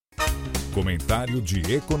Comentário de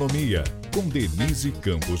Economia, com Denise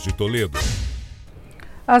Campos de Toledo.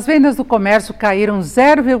 As vendas do comércio caíram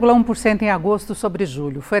 0,1% em agosto sobre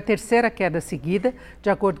julho. Foi a terceira queda seguida, de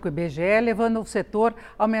acordo com o IBGE, levando o setor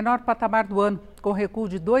ao menor patamar do ano, com recuo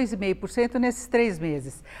de 2,5% nesses 3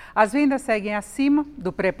 meses. As vendas seguem acima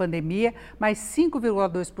do pré-pandemia, mas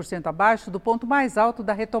 5,2% abaixo do ponto mais alto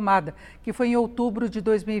da retomada, que foi em outubro de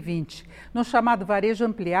 2020. No chamado varejo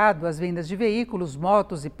ampliado, as vendas de veículos,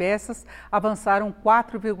 motos e peças avançaram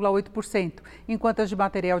 4,8%, enquanto as de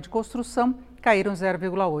material de construção caíram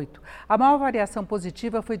 0,8%. A maior variação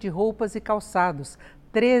positiva foi de roupas e calçados,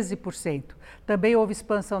 13%. Também houve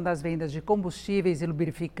expansão das vendas de combustíveis e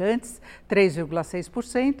lubrificantes,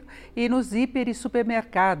 3,6%, e nos hiper e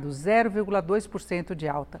supermercados, 0,2% de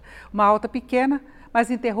alta. Uma alta pequena,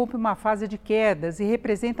 mas interrompe uma fase de quedas e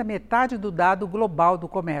representa metade do dado global do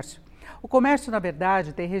comércio. O comércio, na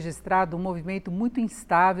verdade, tem registrado um movimento muito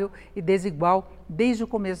instável e desigual desde o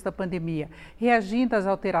começo da pandemia, reagindo às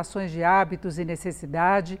alterações de hábitos e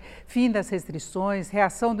necessidade, fim das restrições,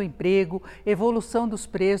 reação do emprego, evolução dos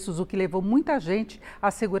preços, o que levou muita gente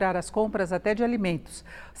a segurar as compras até de alimentos.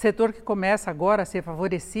 Setor que começa agora a ser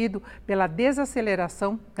favorecido pela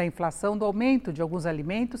desaceleração da inflação, do aumento de alguns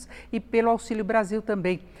alimentos e pelo Auxílio Brasil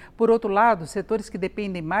também. Por outro lado, setores que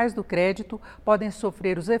dependem mais do crédito podem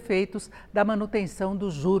sofrer os efeitos da manutenção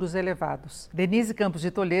dos juros elevados. Denise Campos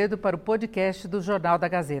de Toledo para o podcast do Jornal da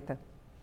Gazeta.